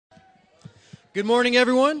Good morning,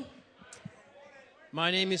 everyone. My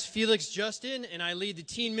name is Felix Justin, and I lead the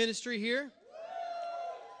teen ministry here.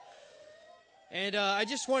 And I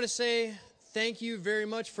just want to say thank you very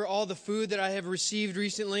much for all the food that I have received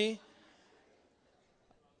recently.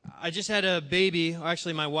 I just had a baby.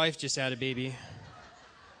 Actually, my wife just had a baby.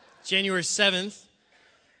 January 7th.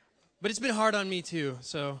 But it's been hard on me, too.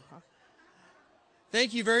 So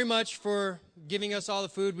thank you very much for giving us all the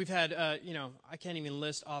food. We've had, I can't even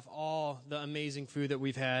list off all the amazing food that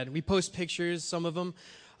we've had. We post pictures, some of them.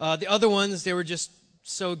 The other ones, they were just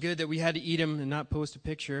so good that we had to eat them and not post a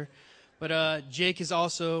picture. But Jake is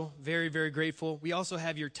also very, very grateful. We also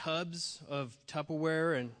have your tubs of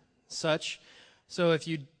Tupperware and such. So if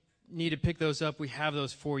you need to pick those up, we have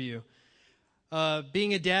those for you.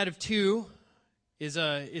 Being a dad of two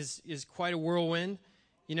is quite a whirlwind.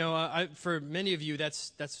 You know, for many of you,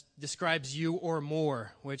 that's describes you or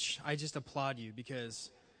more, which I just applaud you because,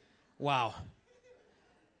 wow.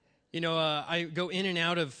 You know, I go in and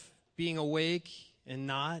out of being awake and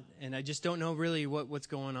not, and I just don't know really what's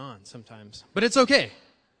going on sometimes. But it's okay.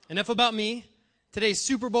 Enough about me. Today's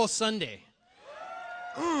Super Bowl Sunday.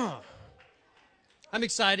 I'm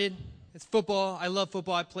excited. It's football. I love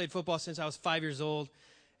football. I played football since I was 5 years old,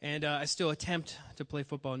 and I still attempt to play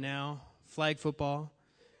football now. Flag football.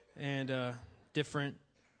 And different.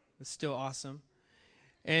 It's still awesome.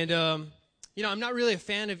 And, I'm not really a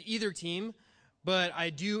fan of either team, but I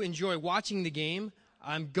do enjoy watching the game.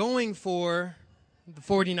 I'm going for the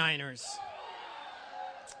 49ers.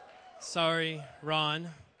 Sorry, Ron.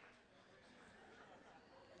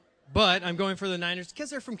 But I'm going for the Niners because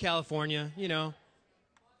they're from California, you know.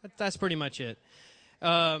 That's pretty much it.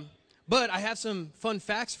 But I have some fun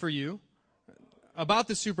facts for you about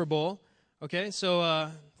the Super Bowl. Okay,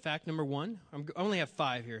 so fact number one. I only have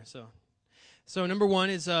 5 here. So number one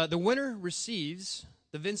is the winner receives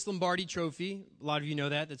the Vince Lombardi Trophy. A lot of you know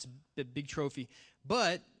that. That's a big trophy.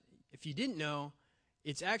 But if you didn't know,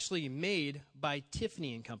 it's actually made by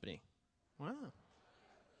Tiffany & Company. Wow.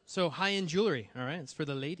 So high-end jewelry. All right, it's for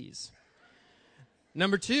the ladies.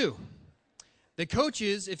 Number 2. The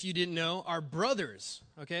coaches, if you didn't know, are brothers,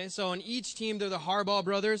 okay? So on each team, they're the Harbaugh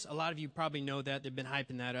brothers. A lot of you probably know that. They've been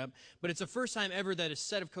hyping that up. But it's the first time ever that a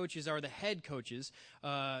set of coaches are the head coaches,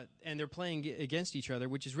 and they're playing against each other,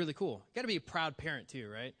 which is really cool. Got to be a proud parent, too,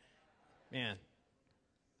 right? Man,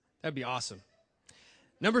 that'd be awesome.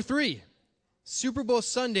 Number 3, Super Bowl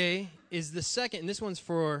Sunday is the second, and this one's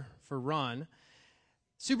for Ron.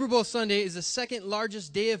 Super Bowl Sunday is the second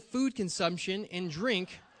largest day of food consumption and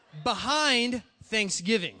drink behind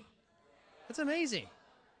Thanksgiving. That's amazing.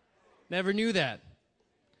 Never knew that.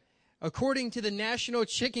 According to the National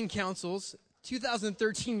Chicken Council's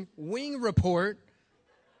 2013 Wing Report,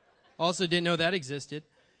 also didn't know that existed,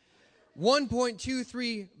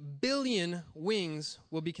 1.23 billion wings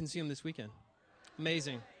will be consumed this weekend.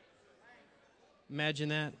 Amazing. Imagine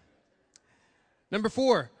that. Number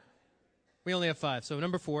 4. We only have 5. So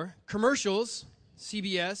number 4, commercials.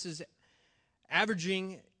 CBS is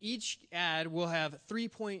averaging, each ad will have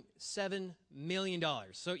 $3.7 million.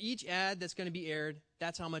 So each ad that's going to be aired,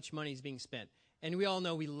 that's how much money is being spent. And we all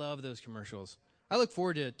know we love those commercials. I look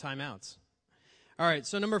forward to timeouts. All right,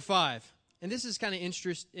 so number 5. And this is kind of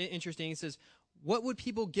interesting. It says, what would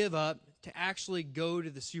people give up to actually go to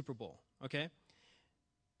the Super Bowl? Okay?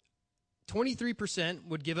 23%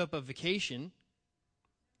 would give up a vacation,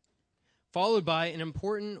 followed by an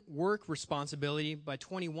important work responsibility by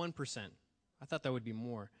 21%. I thought that would be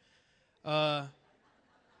more. 20%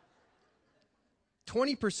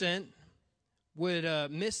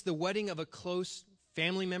 would miss the wedding of a close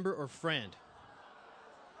family member or friend.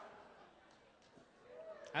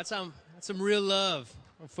 That's some real love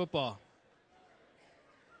of football.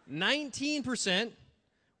 19%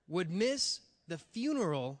 would miss the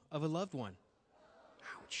funeral of a loved one.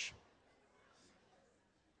 Ouch.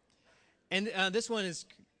 And this one is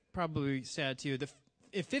probably sad too.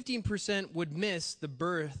 If 15% would miss the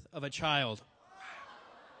birth of a child.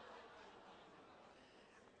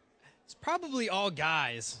 It's probably all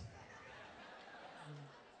guys.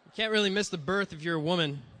 You can't really miss the birth if you're a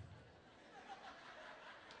woman.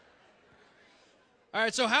 All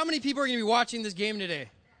right, so how many people are going to be watching this game today?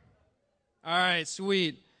 All right,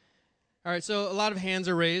 sweet. All right, so a lot of hands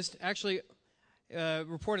are raised. Actually,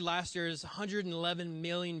 reported last year is 111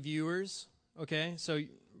 million viewers. Okay, so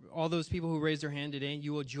all those people who raised their hand today,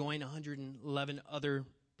 you will join 111 other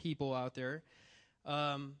people out there.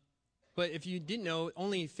 But if you didn't know,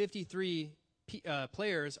 only 53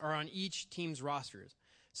 players are on each team's rosters.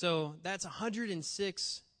 So that's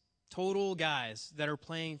 106 total guys that are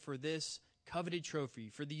playing for this coveted trophy,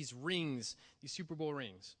 for these rings, these Super Bowl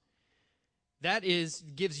rings. that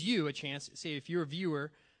gives you a chance, say if you're a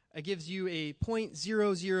viewer, it gives you a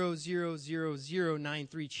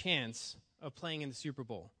 0.000093 chance of playing in the Super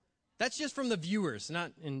Bowl. That's just from the viewers,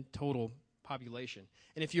 not in total population.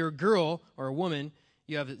 And if you're a girl or a woman,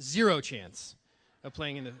 you have a 0 chance of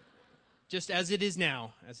playing in the, just as it is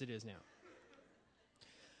now,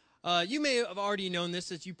 you may have already known this,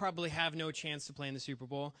 that you probably have no chance to play in the Super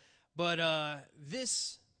Bowl. But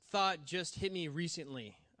this thought just hit me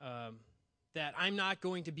recently, that I'm not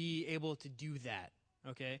going to be able to do that,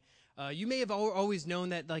 okay? You may have always known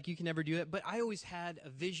that, like, you can never do it, but I always had a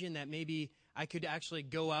vision that maybe I could actually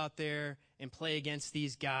go out there and play against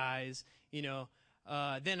these guys, you know.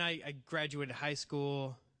 Then I graduated high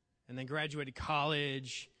school, and then graduated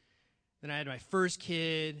college. Then I had my first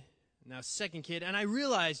kid, now second kid, and I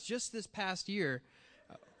realized just this past year,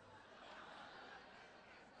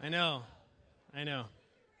 I know.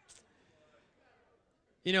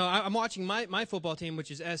 You know, I'm watching my football team,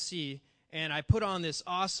 which is SC, and I put on this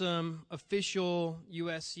awesome official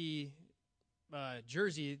USC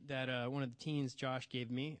jersey that one of the teens, Josh, gave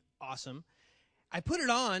me. Awesome. I put it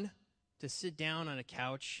on to sit down on a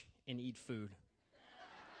couch and eat food.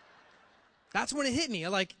 That's when it hit me.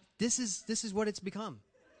 I'm like, this is what it's become.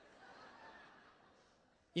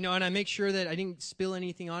 You know, and I make sure that I didn't spill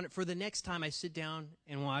anything on it for the next time I sit down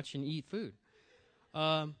and watch and eat food.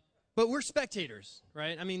 But we're spectators,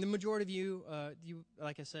 right? I mean, the majority of you,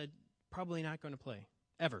 like I said, probably not going to play,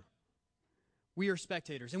 ever. We are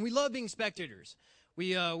spectators, and we love being spectators.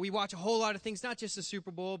 We watch a whole lot of things, not just the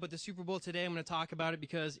Super Bowl, but the Super Bowl today, I'm going to talk about it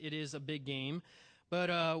because it is a big game.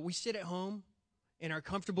 But we sit at home in our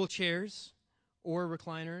comfortable chairs or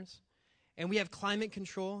recliners, and we have climate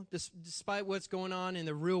control. Despite what's going on in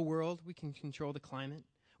the real world, we can control the climate.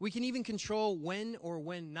 We can even control when or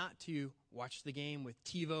when not to watch the game with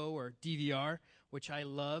TiVo or DVR, which I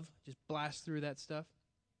love. Just blast through that stuff.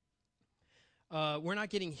 We're not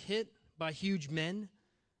getting hit by huge men.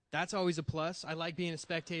 That's always a plus. I like being a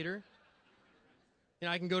spectator. You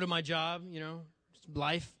know, I can go to my job, you know,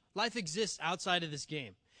 life exists outside of this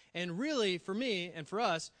game. And really, for me and for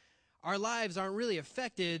us, our lives aren't really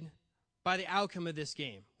affected by the outcome of this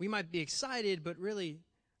game. We might be excited, but really,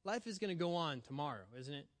 life is going to go on tomorrow,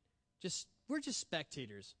 isn't it? We're just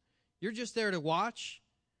spectators. You're just there to watch.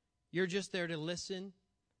 You're just there to listen.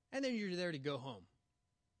 And then you're there to go home.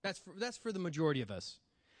 That's for the majority of us.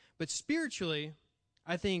 But spiritually,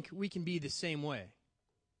 I think we can be the same way.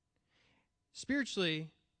 Spiritually,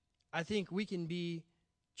 I think we can be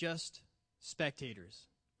just spectators.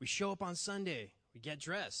 We show up on Sunday. We get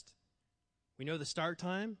dressed. We know the start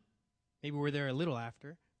time. Maybe we're there a little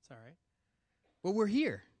after. It's all right. But we're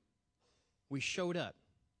here. We showed up.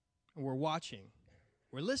 And we're watching.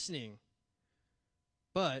 We're listening.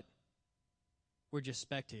 But we're just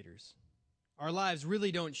spectators. Our lives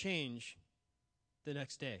really don't change the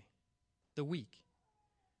next day, the week.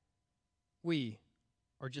 We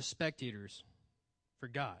are just spectators for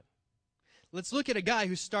God. Let's look at a guy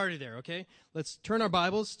who started there, okay? Let's turn our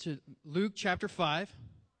Bibles to Luke chapter 5.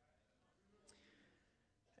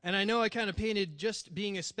 And I know I kind of painted just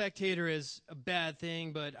being a spectator as a bad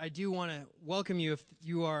thing, but I do want to welcome you if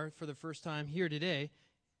you are for the first time here today.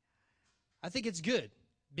 I think it's good.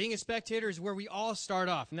 Being a spectator is where we all start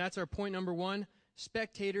off, and that's our point number 1.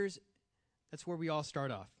 Spectators, that's where we all start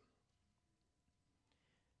off.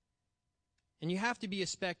 And you have to be a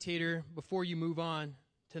spectator before you move on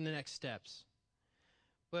to the next steps.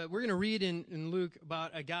 But we're going to read in Luke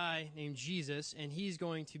about a guy named Jesus, and he's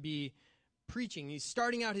going to be preaching. He's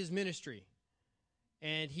starting out his ministry,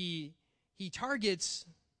 and he targets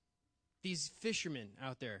these fishermen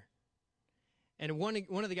out there. And one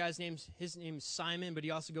of the guys' his name is Simon, but he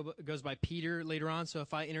also goes by Peter later on. So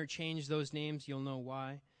if I interchange those names, you'll know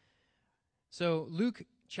why. So Luke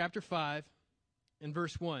chapter 5 and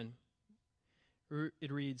verse 1,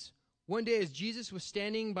 it reads, "One day as Jesus was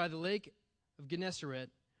standing by the lake of Gennesaret,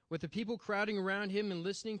 with the people crowding around him and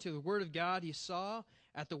listening to the word of God, he saw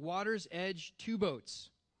at the water's edge 2 boats,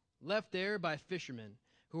 left there by fishermen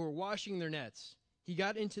who were washing their nets. He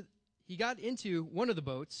got into one of the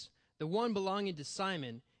boats, the one belonging to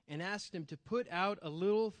Simon, and asked him to put out a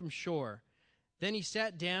little from shore. Then he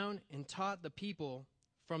sat down and taught the people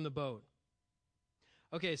from the boat."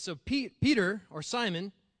 Okay, so Peter, or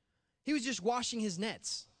Simon, he was just washing his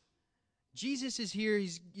nets. Jesus is here,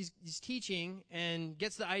 he's teaching, and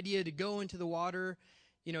gets the idea to go into the water,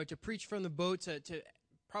 you know, to preach from the boat, to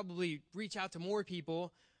probably reach out to more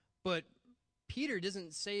people. But Peter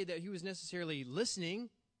doesn't say that he was necessarily listening.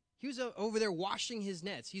 He was over there washing his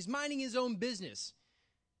nets. He's minding his own business.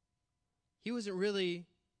 He wasn't really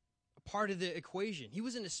a a part of the equation. He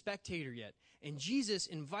wasn't a spectator yet. And Jesus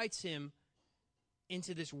invites him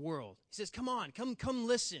into this world. He says, come on, come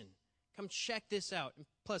listen. Come check this out. And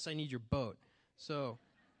plus, I need your boat. So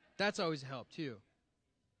that's always a help, too.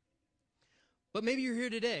 But maybe you're here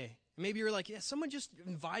today. Maybe you're like, yeah, someone just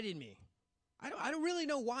invited me. I don't really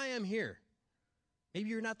know why I'm here. Maybe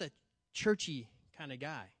you're not the churchy kind of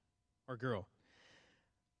guy or girl.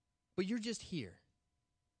 But you're just here.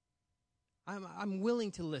 I'm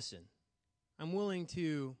willing to listen. I'm willing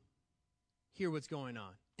to hear what's going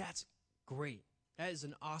on. That's great. That is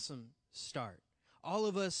an awesome start. All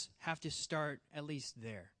of us have to start at least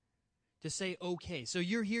there. To say, okay, so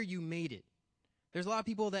you're here, you made it. There's a lot of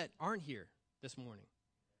people that aren't here this morning.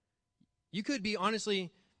 You could be,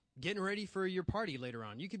 honestly, getting ready for your party later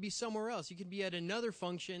on. You could be somewhere else. You could be at another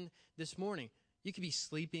function this morning. You could be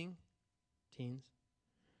sleeping, teens.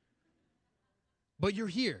 But you're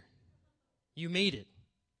here. You made it.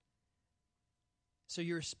 So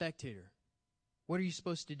you're a spectator. What are you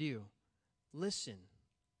supposed to do? Listen.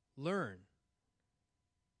 Learn.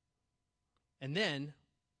 And then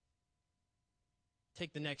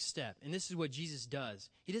take the next step. And this is what Jesus does.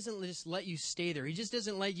 He doesn't just let you stay there. He just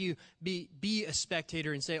doesn't let you be a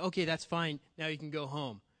spectator and say, okay, that's fine. Now you can go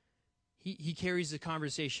home. He carries the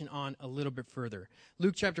conversation on a little bit further.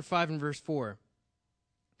 Luke chapter 5 and verse 4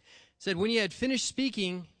 said, when he had finished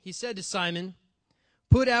speaking, he said to Simon,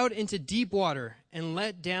 put out into deep water and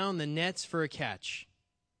let down the nets for a catch.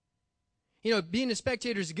 You know, being a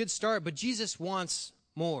spectator is a good start, but Jesus wants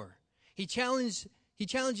more. He challenges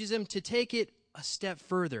them to take it a step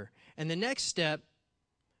further. And the next step,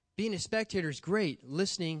 being a spectator is great.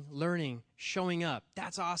 Listening, learning, showing up.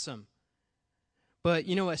 That's awesome. But,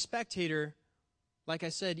 you know, a spectator, like I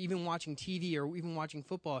said, even watching TV or even watching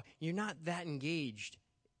football, you're not that engaged.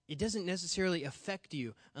 It doesn't necessarily affect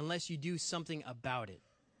you unless you do something about it.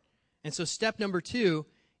 And so step number 2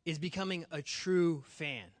 is becoming a true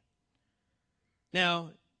fan.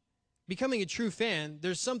 Now, becoming a true fan,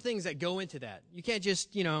 there's some things that go into that. You can't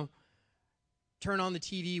just, turn on the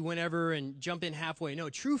TV whenever and jump in halfway. No,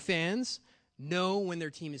 true fans know when their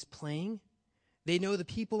team is playing. They know the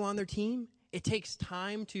people on their team. It takes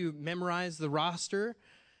time to memorize the roster.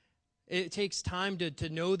 It takes time to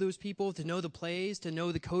know those people, to know the plays, to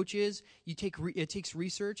know the coaches. It takes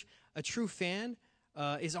research. A true fan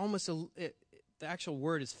is almost the actual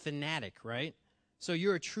word is fanatic, right? So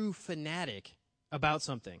you're a true fanatic about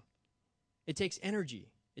something. It takes energy.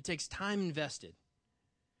 It takes time invested.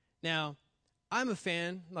 Now, I'm a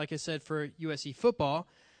fan, like I said, for USC football,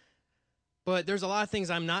 but there's a lot of things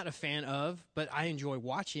I'm not a fan of, but I enjoy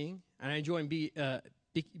watching, and I enjoy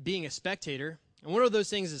being a spectator. And one of those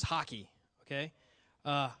things is hockey, okay?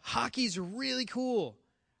 Hockey's really cool,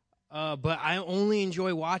 but I only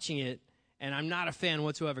enjoy watching it, and I'm not a fan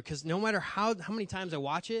whatsoever, because no matter how many times I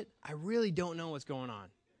watch it, I really don't know what's going on.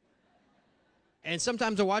 And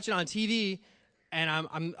sometimes I watch it on TV, and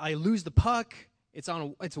I lose the puck. It's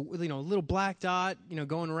on a little black dot,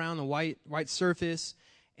 going around the white surface,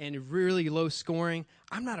 and really low scoring.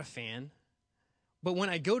 I'm not a fan. But when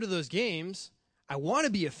I go to those games, I want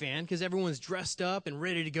to be a fan because everyone's dressed up and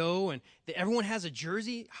ready to go, and everyone has a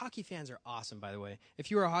jersey. Hockey fans are awesome, by the way.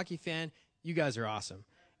 If you're a hockey fan, you guys are awesome.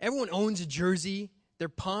 Everyone owns a jersey. They're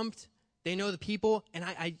pumped. They know the people, and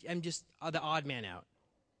I'm just the odd man out.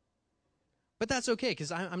 But that's okay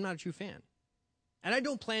because I'm not a true fan. And I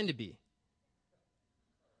don't plan to be.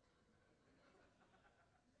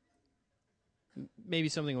 Maybe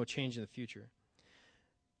something will change in the future.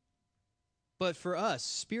 But for us,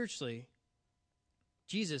 spiritually,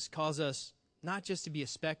 Jesus calls us not just to be a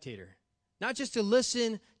spectator, not just to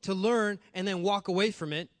listen, to learn, and then walk away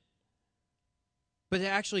from it, but to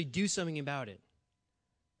actually do something about it.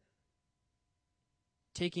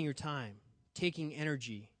 Taking your time, taking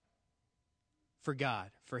energy for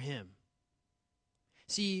God, for Him.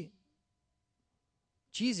 See,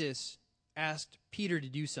 Jesus asked Peter to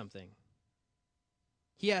do something.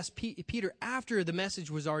 He asked Peter after the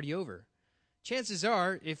message was already over. Chances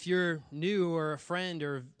are, if you're new or a friend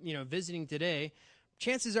or visiting today,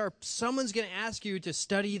 chances are someone's going to ask you to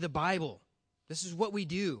study the Bible. This is what we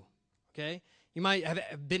do, okay? You might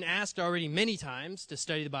have been asked already many times to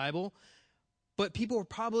study the Bible, but people are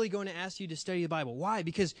probably going to ask you to study the Bible. Why?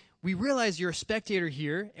 Because we realize you're a spectator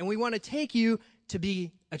here, and we want to take you to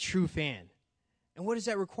be a true fan. And what does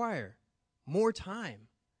that require? More time.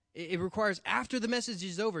 It requires after the message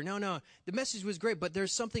is over. No, the message was great, but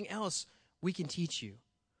there's something else we can teach you.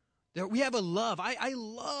 We have a love. I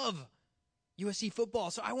love USC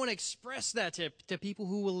football, so I want to express that to people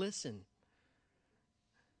who will listen.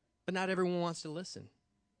 But not everyone wants to listen.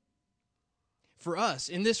 for us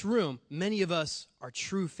in this room, many of us are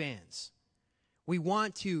true fans. We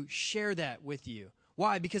want to share that with you.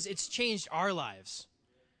 Why? Because it's changed our lives.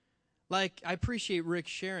 Like, I appreciate Rick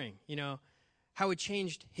sharing, how it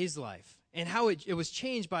changed his life and how it was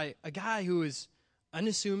changed by a guy who was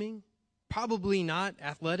unassuming, probably not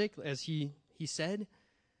athletic, as he said.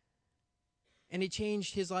 And it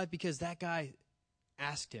changed his life because that guy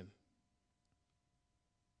asked him,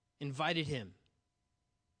 invited him,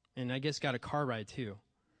 and I guess got a car ride too.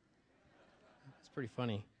 It's pretty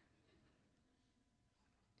funny.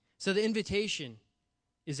 So the invitation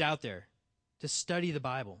is out there to study the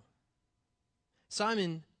Bible.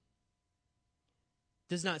 Simon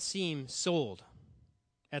does not seem sold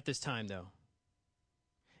at this time, though.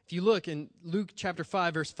 If you look in Luke chapter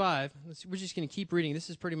 5, verse 5, we're just going to keep reading. This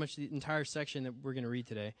is pretty much the entire section that we're going to read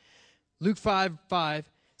today. Luke 5:5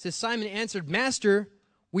 says, Simon answered, Master,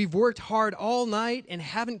 we've worked hard all night and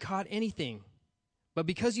haven't caught anything. But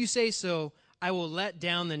because you say so, I will let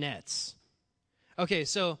down the nets. Okay,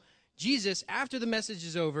 so Jesus, after the message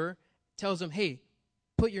is over, tells them, hey,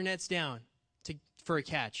 put your nets down for a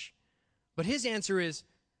catch. But his answer is,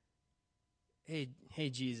 hey,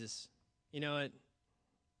 Jesus, you know what?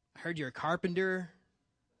 I heard you're a carpenter.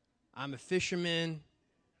 I'm a fisherman.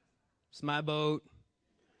 It's my boat.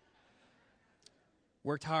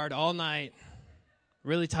 Worked hard all night.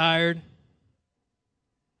 Really tired.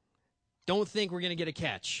 Don't think we're going to get a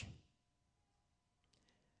catch.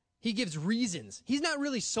 He gives reasons. He's not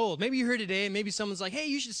really sold. Maybe you're here today and maybe someone's like, hey,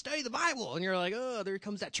 you should study the Bible. And you're like, oh, there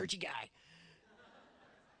comes that churchy guy.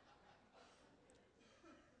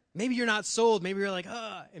 Maybe you're not sold. Maybe you're like,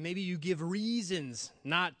 and maybe you give reasons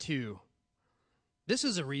not to. This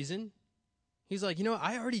is a reason. He's like,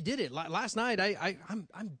 I already did it. Last night,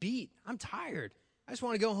 I'm beat. I'm tired. I just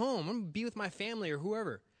want to go home. I'm going to be with my family or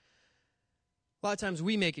whoever. A lot of times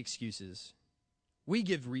we make excuses. We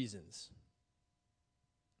give reasons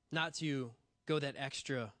not to go that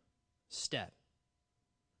extra step.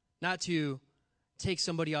 Not to take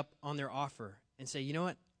somebody up on their offer and say, you know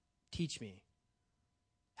what? Teach me.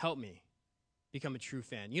 Help me become a true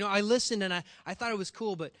fan. I listened and I thought it was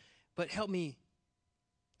cool, but help me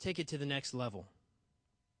take it to the next level.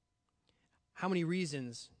 How many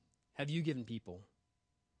reasons have you given people?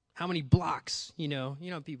 How many blocks?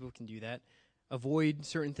 People can do that. Avoid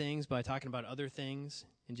certain things by talking about other things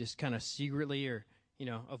and just kind of secretly or,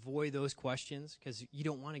 avoid those questions because you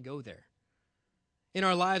don't want to go there. In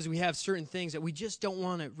our lives, we have certain things that we just don't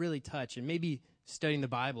want to really touch, and maybe studying the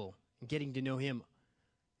Bible and getting to know Him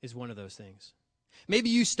is one of those things. Maybe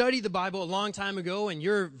you studied the Bible a long time ago, and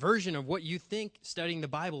your version of what you think studying the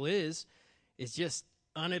Bible is just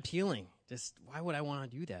unappealing. Just, why would I want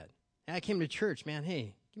to do that? And I came to church, man,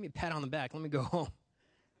 hey, give me a pat on the back. Let me go home.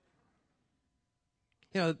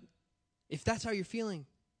 If that's how you're feeling,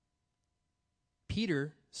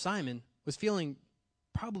 Simon, was feeling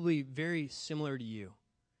probably very similar to you.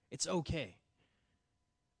 It's okay.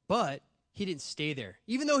 But he didn't stay there.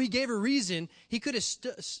 Even though he gave a reason, he could have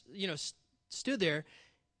stood there.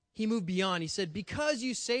 He moved beyond. He said, because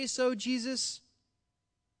you say so, Jesus,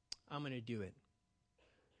 I'm going to do it.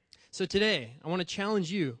 So today, I want to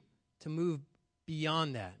challenge you to move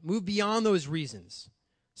beyond that. Move beyond those reasons.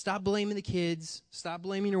 Stop blaming the kids. Stop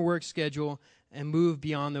blaming your work schedule and move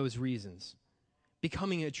beyond those reasons.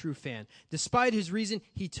 Becoming a true fan. Despite his reason,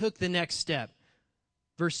 he took the next step.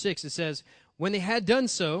 Verse 6, it says, when they had done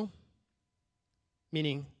so,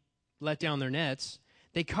 meaning let down their nets,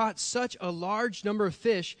 they caught such a large number of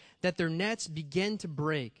fish that their nets began to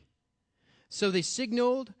break. So they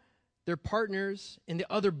signaled their partners in the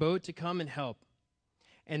other boat to come and help.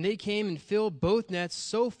 And they came and filled both nets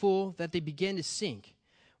so full that they began to sink.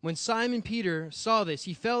 When Simon Peter saw this,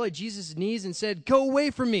 he fell at Jesus' knees and said, go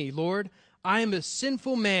away from me, Lord. I am a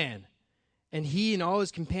sinful man. And he and all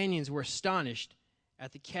his companions were astonished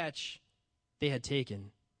at the catch they had taken.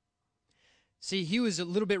 See, he was a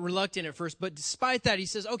little bit reluctant at first, but despite that, he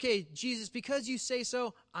says, okay, Jesus, because you say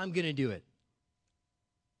so, I'm going to do it.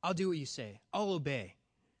 I'll do what you say. I'll obey.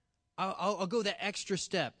 I'll go that extra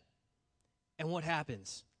step. And what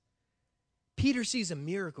happens? Peter sees a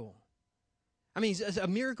miracle. I mean, it's a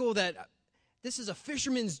miracle that this is a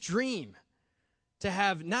fisherman's dream to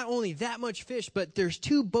have not only that much fish, but there's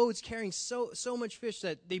two boats carrying so much fish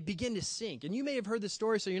that they begin to sink. And you may have heard the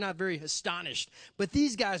story, so you're not very astonished. But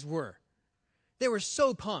these guys were. They were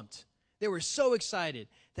so pumped. They were so excited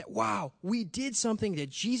that, wow, we did something that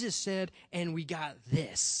Jesus said, and we got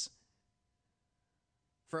this.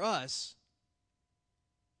 For us,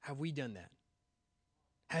 have we done that?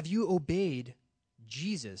 Have you obeyed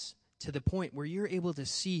Jesus to the point where you're able to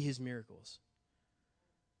see his miracles?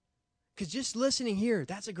 Because just listening here,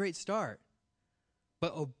 that's a great start.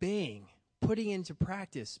 But obeying, putting into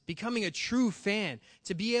practice, becoming a true fan,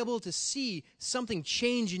 to be able to see something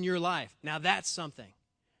change in your life, now that's something.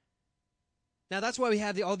 Now, that's why we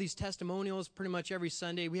have all these testimonials pretty much every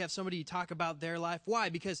Sunday. We have somebody talk about their life. Why?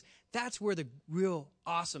 Because that's where the real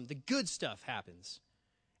awesome, the good stuff happens.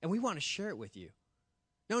 And we want to share it with you.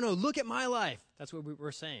 No, look at my life. That's what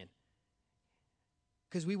we're saying.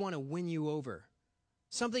 Because we want to win you over.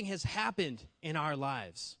 Something has happened in our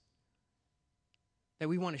lives that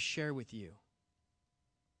we want to share with you.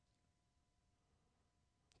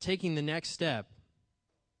 Taking the next step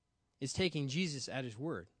is taking Jesus at his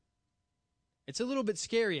word. It's a little bit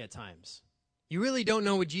scary at times. You really don't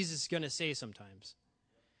know what Jesus is going to say sometimes.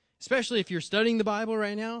 Especially if you're studying the Bible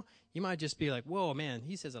right now, you might just be like, whoa, man,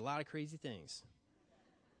 he says a lot of crazy things.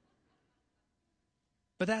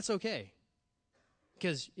 But that's okay.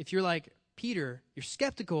 Because if you're like Peter, you're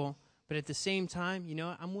skeptical, but at the same time, you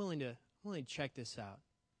know, I'm willing to check this out.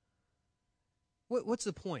 What's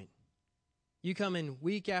the point? You come in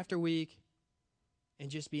week after week and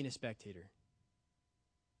just being a spectator.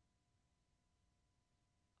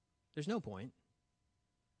 There's no point.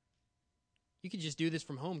 You could just do this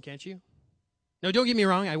from home, can't you? No, don't get me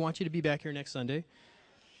wrong. I want you to be back here next Sunday.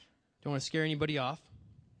 Don't want to scare anybody off.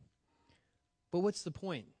 But what's the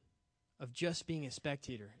point of just being a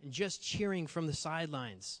spectator and just cheering from the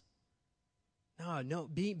sidelines? No,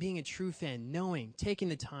 being a true fan, knowing, taking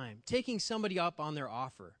the time, taking somebody up on their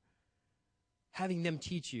offer, having them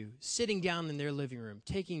teach you, sitting down in their living room,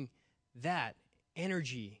 taking that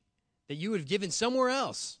energy that you would have given somewhere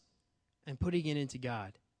else and putting it into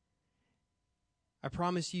God. I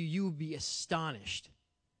promise you, you will be astonished,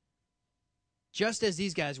 just as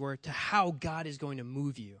these guys were, to how God is going to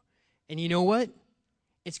move you. And you know what?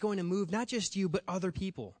 It's going to move not just you, but other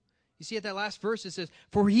people. You see at that last verse, it says,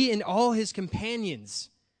 for he and all his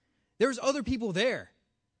companions. There's other people there.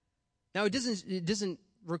 Now, it doesn't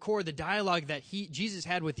record the dialogue that Jesus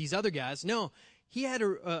had with these other guys. No, he had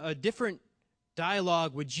a different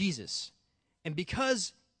dialogue with Jesus. And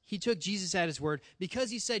because he took Jesus at his word, because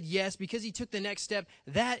he said yes, because he took the next step,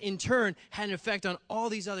 that in turn had an effect on all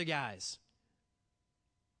these other guys.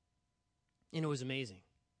 And it was amazing.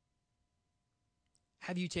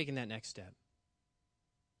 Have you taken that next step?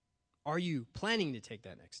 Are you planning to take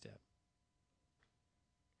that next step?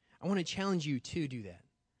 I want to challenge you to do that.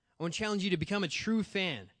 I want to challenge you to become a true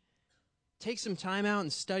fan. Take some time out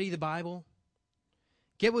and study the Bible.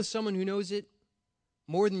 Get with someone who knows it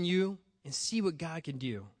more than you and see what God can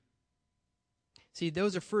do. See,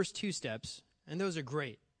 those are first two steps, and those are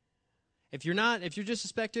great. If you're just a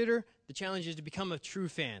spectator, the challenge is to become a true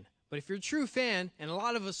fan. But if you're a true fan, and a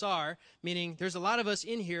lot of us are, meaning there's a lot of us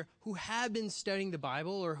in here who have been studying the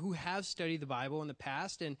Bible or who have studied the Bible in the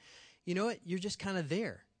past, and you know what? You're just kind of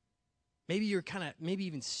there. Maybe you're maybe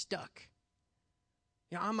even stuck.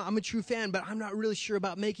 You know, I'm a true fan, but I'm not really sure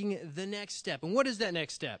about making the next step. And what is that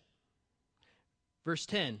next step? Verse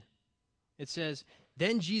 10, it says,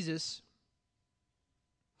 then Jesus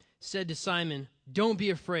said to Simon, don't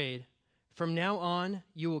be afraid. From now on,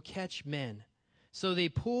 you will catch men. So they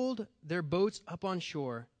pulled their boats up on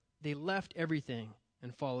shore. They left everything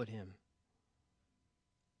and followed him.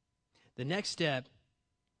 The next step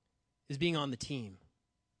is being on the team.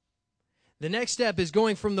 The next step is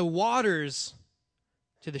going from the waters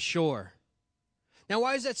to the shore. Now,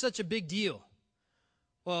 why is that such a big deal?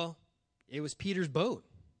 Well, it was Peter's boat.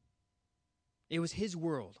 It was his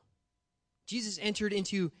world. Jesus entered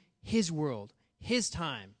into his world, his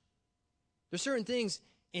time. There's certain things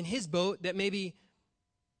in his boat that maybe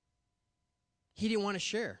he didn't want to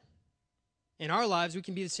share. In our lives, we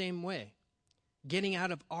can be the same way. Getting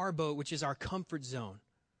out of our boat, which is our comfort zone.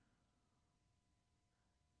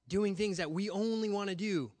 Doing things that we only want to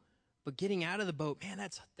do. But getting out of the boat, man,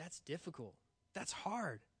 that's difficult. That's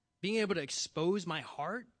hard. Being able to expose my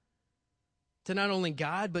heart to not only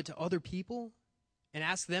God, but to other people and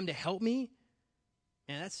ask them to help me,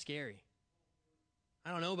 man, that's scary.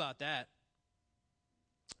 I don't know about that.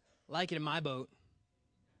 I like it in my boat.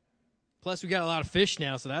 Plus, we got a lot of fish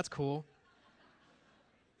now, so that's cool.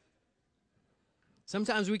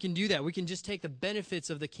 Sometimes we can do that. We can just take the benefits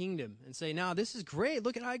of the kingdom and say, no, this is great.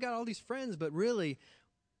 Look at how I got all these friends. But really,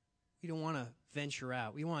 we don't want to venture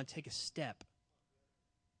out. We want to take a step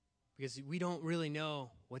because we don't really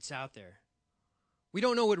know what's out there. We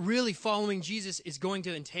don't know what really following Jesus is going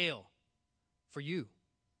to entail for you.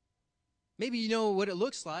 Maybe you know what it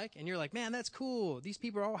looks like, and you're like, man, that's cool. These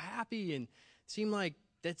people are all happy and seem like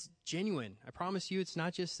that's genuine. I promise you it's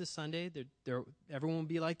not just this Sunday. Everyone will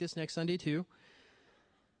be like this next Sunday too.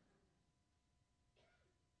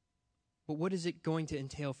 But what is it going to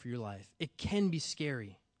entail for your life? It can be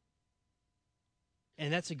scary.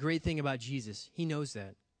 And that's a great thing about Jesus. He knows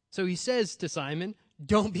that. So he says to Simon,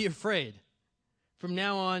 don't be afraid. From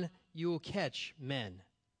now on, you will catch men.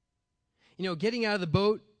 You know, getting out of the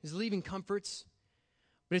boat is leaving comforts,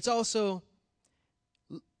 but it's also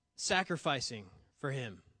sacrificing for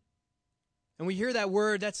him. And we hear that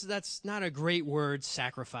word, that's not a great word,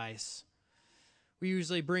 sacrifice. We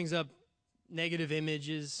usually brings up negative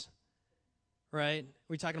images, right?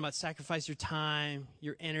 We're talking about sacrifice your time,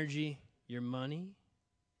 your energy, your money.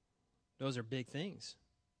 Those are big things.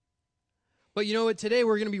 But you know what? Today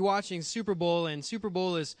we're going to be watching Super Bowl, and Super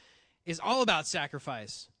Bowl is all about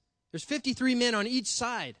sacrifice. There's 53 men on each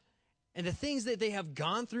side, and the things that they have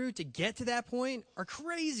gone through to get to that point are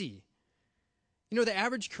crazy. You know, the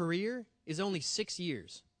average career is only 6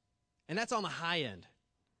 years, and that's on the high end.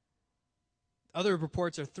 Other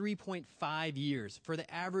reports are 3.5 years for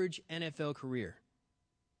the average NFL career.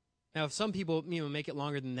 Now, some people make it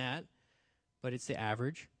longer than that, but it's the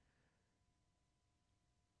average.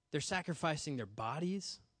 They're sacrificing their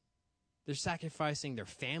bodies. They're sacrificing their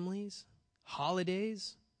families,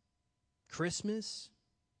 holidays, Christmas.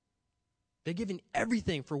 They're giving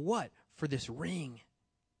everything for what? For this ring.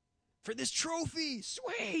 For this trophy.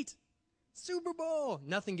 Sweet. Super Bowl.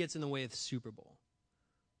 Nothing gets in the way of the Super Bowl.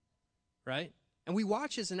 Right? And we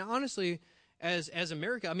watch this, and honestly, as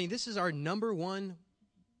America, I mean, this is our number one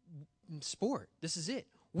sport. This is it.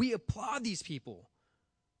 We applaud these people.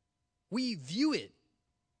 We view it.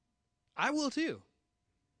 I will too.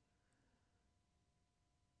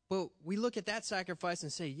 But we look at that sacrifice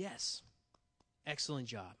and say, yes, excellent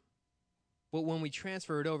job. But when we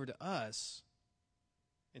transfer it over to us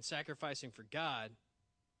and sacrificing for God,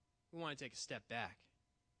 we want to take a step back.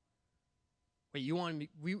 Wait, you want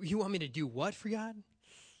me to do what for God?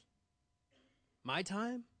 My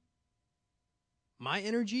time? My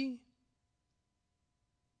energy?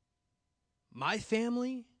 My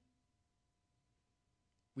family?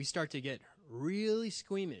 We start to get really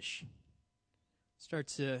squeamish.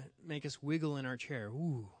 Starts to make us wiggle in our chair.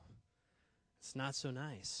 Ooh, it's not so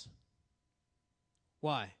nice.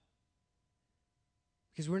 Why?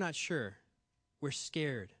 Because we're not sure. We're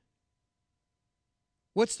scared.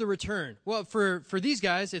 What's the return? Well, for these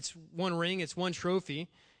guys, it's one ring, it's one trophy.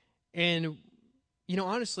 And, you know,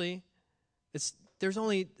 honestly, there's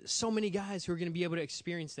only so many guys who are going to be able to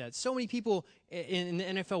experience that. So many people in the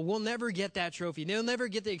NFL will never get that trophy. They'll never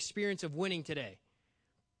get the experience of winning today.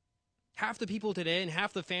 Half the people today and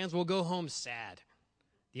half the fans will go home sad.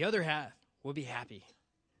 The other half will be happy.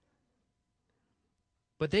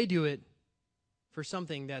 But they do it for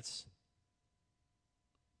something that's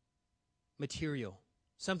material,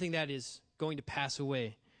 something that is going to pass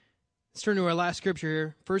away. Let's turn to our last scripture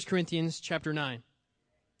here, 1 Corinthians chapter 9.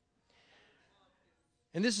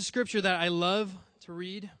 And this is scripture that I love to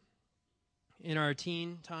read in our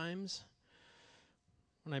teen times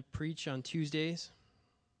when I preach on Tuesdays.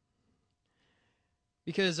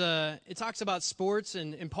 Because it talks about sports,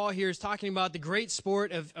 and Paul here is talking about the great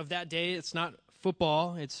sport of that day. It's not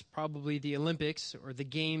football. It's probably the Olympics or the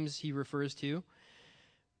games he refers to.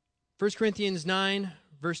 1 Corinthians 9,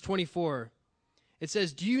 verse 24. It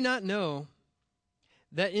says, "Do you not know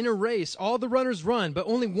that in a race all the runners run, but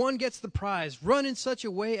only one gets the prize? Run in such a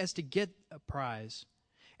way as to get a prize.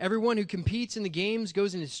 Everyone who competes in the games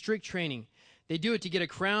goes into strict training. They do it to get a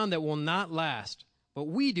crown that will not last, but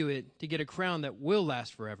we do it to get a crown that will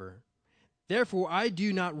last forever. Therefore, I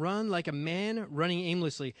do not run like a man running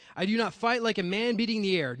aimlessly. I do not fight like a man beating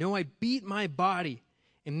the air. No, I beat my body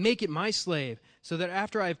and make it my slave, so that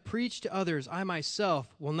after I have preached to others, I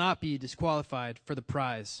myself will not be disqualified for the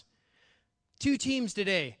prize." 2 teams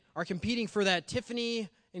today are competing for that Tiffany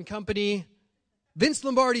and Company Vince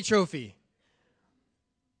Lombardi trophy.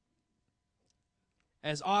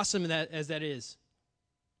 As awesome as that is,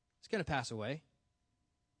 it's going to pass away.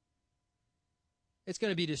 It's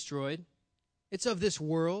going to be destroyed. It's of this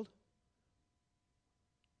world.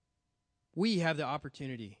 We have the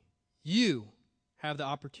opportunity. You have the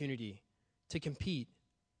opportunity to compete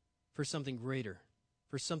for something greater,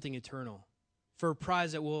 for something eternal, for a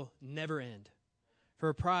prize that will never end, for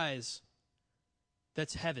a prize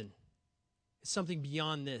that's heaven. It's something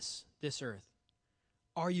beyond this earth.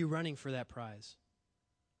 Are you running for that prize?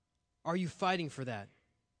 Are you fighting for that?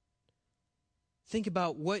 Think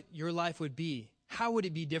about what your life would be. How would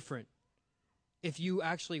it be different if you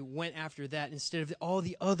actually went after that instead of all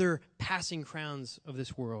the other passing crowns of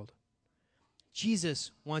this world?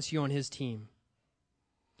 Jesus wants you on his team.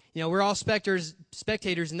 You know, we're all spectators,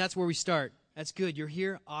 and that's where we start. That's good. You're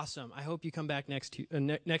here. Awesome. I hope you come back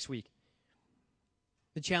next week.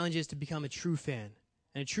 The challenge is to become a true fan.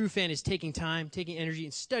 And a true fan is taking time, taking energy,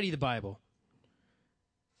 and study the Bible.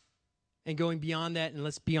 And going beyond that, and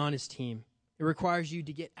let's be on his team. It requires you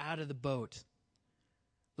to get out of the boat.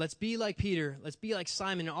 Let's be like Peter. Let's be like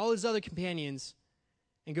Simon and all his other companions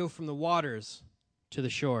and go from the waters to the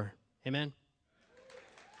shore. Amen?